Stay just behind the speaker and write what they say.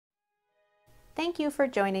Thank you for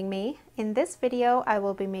joining me. In this video, I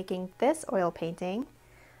will be making this oil painting.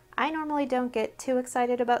 I normally don't get too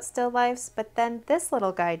excited about still lifes, but then this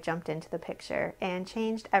little guy jumped into the picture and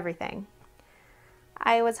changed everything.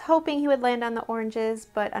 I was hoping he would land on the oranges,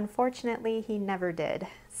 but unfortunately he never did.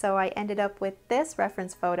 So I ended up with this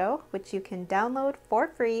reference photo, which you can download for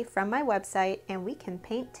free from my website, and we can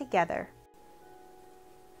paint together.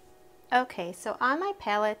 Okay, so on my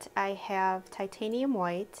palette I have Titanium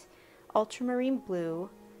White, Ultramarine Blue,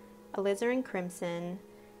 Alizarin Crimson,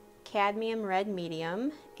 Cadmium Red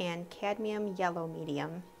Medium, and Cadmium Yellow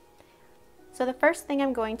Medium. So the first thing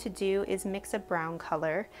I'm going to do is mix a brown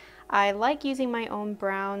color. I like using my own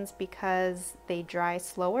browns because they dry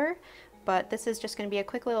slower, but this is just going to be a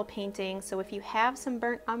quick little painting, so if you have some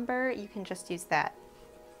burnt umber, you can just use that.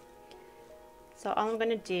 So all I'm going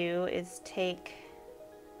to do is take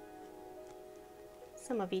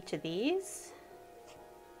some of each of these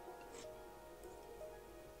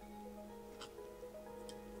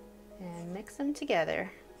and mix them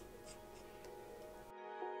together.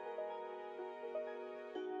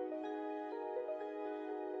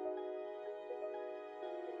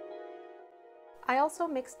 I also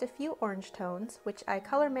mixed a few orange tones, which I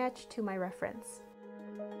color matched to my reference.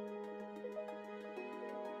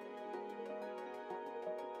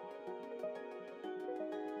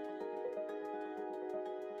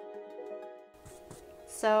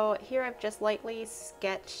 So here I've just lightly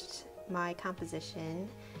sketched my composition,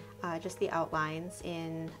 just the outlines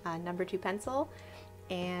in number 2 pencil,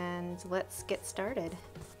 and let's get started.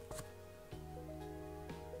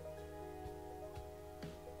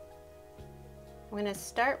 I'm going to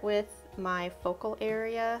start with my focal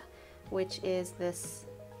area, which is this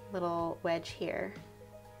little wedge here.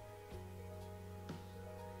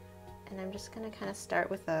 And I'm just going to kind of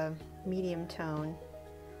start with a medium tone.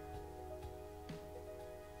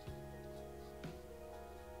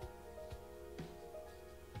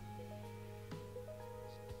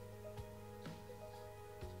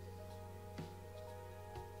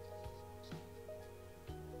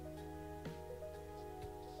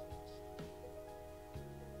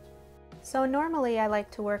 So normally I like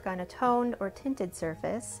to work on a toned or tinted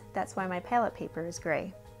surface. That's why my palette paper is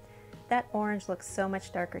gray. That orange looks so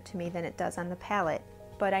much darker to me than it does on the palette,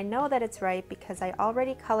 but I know that it's right because I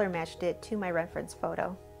already color matched it to my reference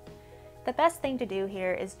photo. The best thing to do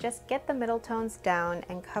here is just get the middle tones down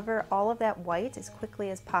and cover all of that white as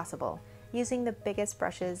quickly as possible, using the biggest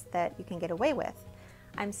brushes that you can get away with.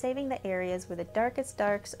 I'm saving the areas where the darkest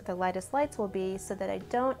darks or the lightest lights will be so that I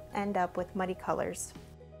don't end up with muddy colors.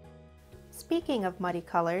 Speaking of muddy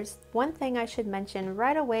colors, one thing I should mention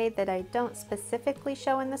right away that I don't specifically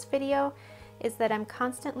show in this video is that I'm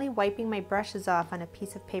constantly wiping my brushes off on a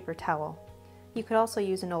piece of paper towel. You could also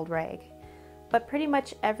use an old rag. But pretty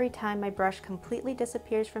much every time my brush completely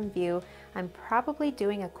disappears from view, I'm probably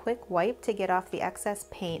doing a quick wipe to get off the excess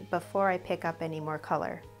paint before I pick up any more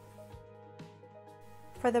color.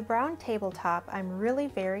 For the brown tabletop, I'm really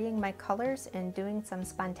varying my colors and doing some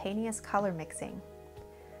spontaneous color mixing.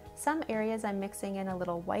 Some areas I'm mixing in a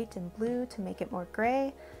little white and blue to make it more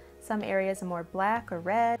gray. Some areas are more black or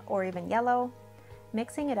red or even yellow.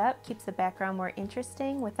 Mixing it up keeps the background more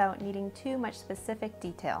interesting without needing too much specific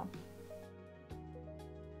detail.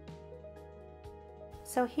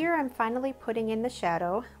 So here I'm finally putting in the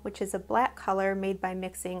shadow, which is a black color made by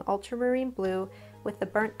mixing ultramarine blue with the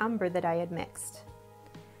burnt umber that I had mixed.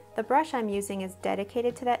 The brush I'm using is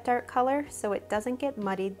dedicated to that dark color, so it doesn't get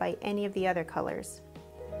muddied by any of the other colors.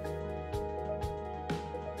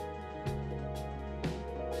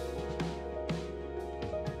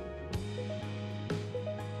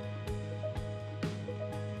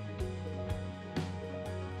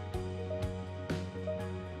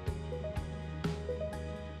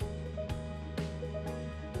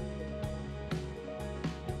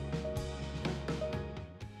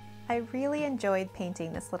 I really enjoyed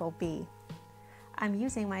painting this little bee. I'm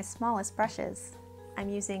using my smallest brushes. I'm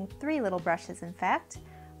using 3 little brushes in fact,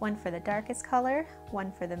 one for the darkest color,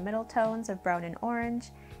 one for the middle tones of brown and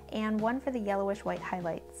orange, and one for the yellowish white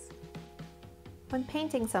highlights. When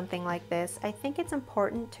painting something like this, I think it's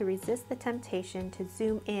important to resist the temptation to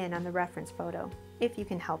zoom in on the reference photo, if you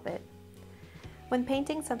can help it. When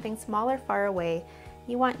painting something small or far away,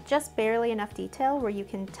 you want just barely enough detail where you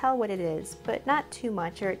can tell what it is, but not too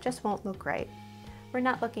much or it just won't look right. We're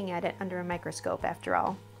not looking at it under a microscope after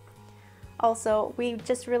all. Also, we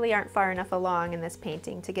just really aren't far enough along in this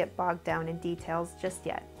painting to get bogged down in details just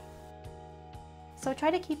yet. So try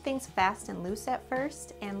to keep things fast and loose at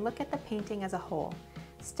first and look at the painting as a whole.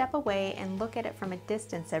 Step away and look at it from a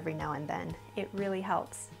distance every now and then. It really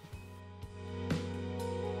helps.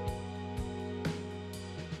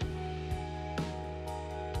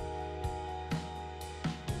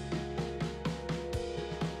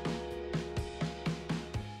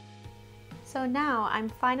 So now I'm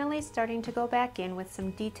finally starting to go back in with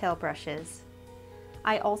some detail brushes.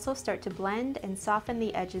 I also start to blend and soften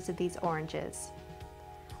the edges of these oranges.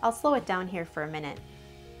 I'll slow it down here for a minute.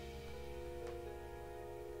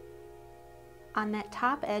 On that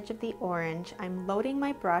top edge of the orange, I'm loading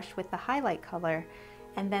my brush with the highlight color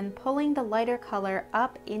and then pulling the lighter color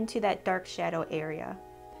up into that dark shadow area.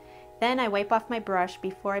 Then I wipe off my brush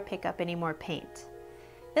before I pick up any more paint.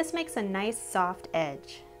 This makes a nice soft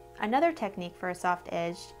edge. Another technique for a soft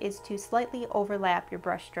edge is to slightly overlap your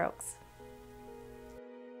brush strokes.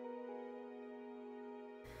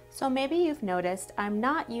 So maybe you've noticed I'm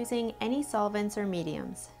not using any solvents or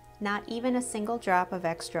mediums, not even a single drop of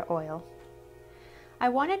extra oil. I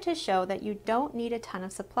wanted to show that you don't need a ton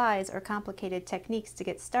of supplies or complicated techniques to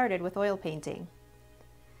get started with oil painting.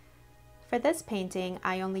 For this painting,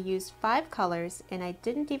 I only used 5 colors and I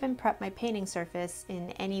didn't even prep my painting surface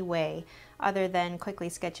in any way other than quickly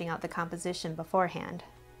sketching out the composition beforehand.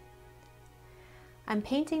 I'm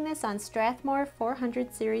painting this on Strathmore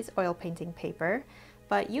 400 series oil painting paper,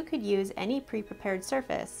 but you could use any pre-prepared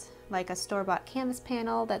surface, like a store-bought canvas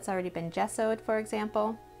panel that's already been gessoed, for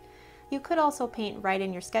example. You could also paint right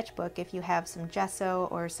in your sketchbook if you have some gesso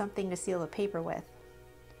or something to seal the paper with.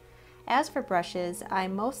 As for brushes, I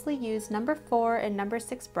mostly use number 4 and number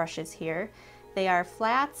 6 brushes here. They are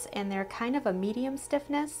flats and they're kind of a medium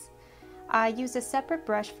stiffness. I used a separate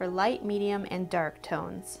brush for light, medium, and dark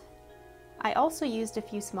tones. I also used a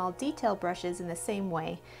few small detail brushes in the same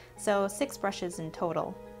way, so 6 brushes in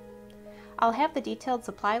total. I'll have the detailed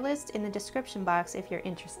supply list in the description box if you're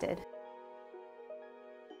interested.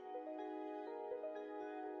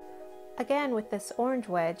 Again, with this orange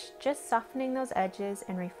wedge, just softening those edges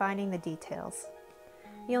and refining the details.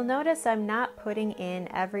 You'll notice I'm not putting in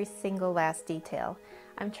every single last detail.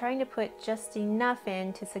 I'm trying to put just enough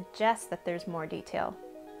in to suggest that there's more detail.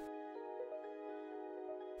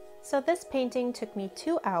 So this painting took me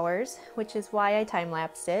 2 hours, which is why I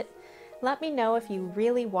time-lapsed it. Let me know if you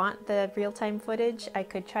really want the real-time footage. I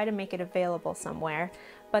could try to make it available somewhere,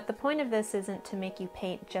 but the point of this isn't to make you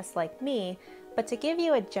paint just like me, but to give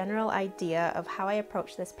you a general idea of how I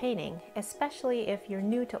approach this painting, especially if you're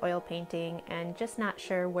new to oil painting and just not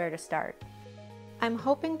sure where to start. I'm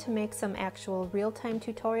hoping to make some actual real-time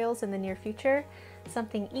tutorials in the near future,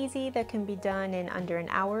 something easy that can be done in under an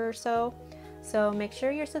hour or so. So make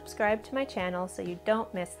sure you're subscribed to my channel so you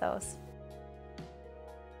don't miss those.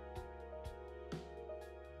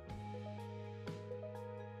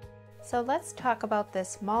 So let's talk about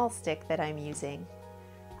this Mahl stick that I'm using.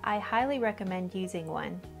 I highly recommend using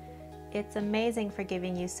one. It's amazing for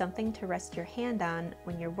giving you something to rest your hand on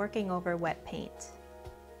when you're working over wet paint.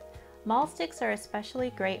 Mahl sticks are especially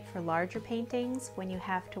great for larger paintings when you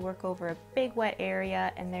have to work over a big wet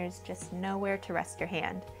area and there's just nowhere to rest your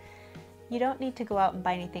hand. You don't need to go out and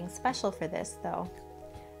buy anything special for this though.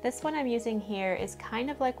 This one I'm using here is kind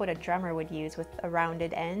of like what a drummer would use with a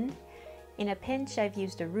rounded end. In a pinch, I've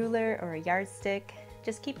used a ruler or a yardstick.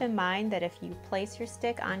 Just keep in mind that if you place your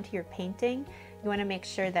stick onto your painting, you want to make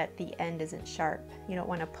sure that the end isn't sharp. You don't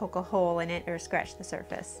want to poke a hole in it or scratch the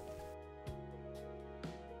surface.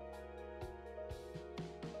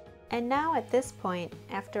 And now at this point,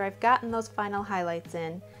 after I've gotten those final highlights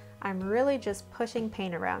in, I'm really just pushing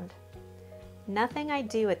paint around. Nothing I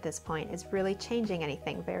do at this point is really changing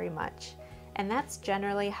anything very much, and that's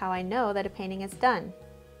generally how I know that a painting is done.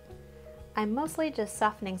 I'm mostly just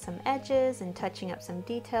softening some edges and touching up some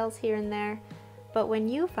details here and there, but when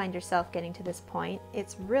you find yourself getting to this point,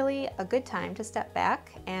 it's really a good time to step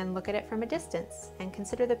back and look at it from a distance and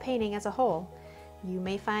consider the painting as a whole. You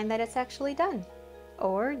may find that it's actually done,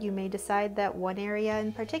 or you may decide that one area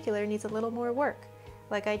in particular needs a little more work,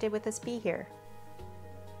 like I did with this bee here.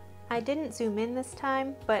 I didn't zoom in this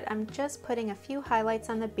time, but I'm just putting a few highlights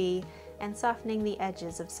on the bee and softening the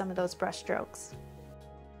edges of some of those brush strokes.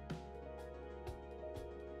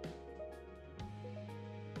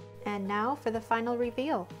 And now for the final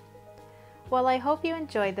reveal. Well, I hope you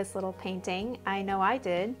enjoyed this little painting. I know I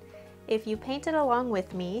did. If you painted along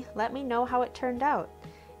with me, let me know how it turned out.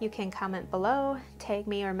 You can comment below, tag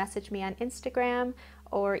me or message me on Instagram,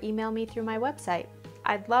 or email me through my website.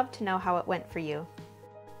 I'd love to know how it went for you.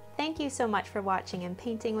 Thank you so much for watching and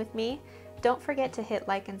painting with me. Don't forget to hit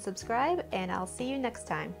like and subscribe, and I'll see you next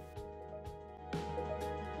time.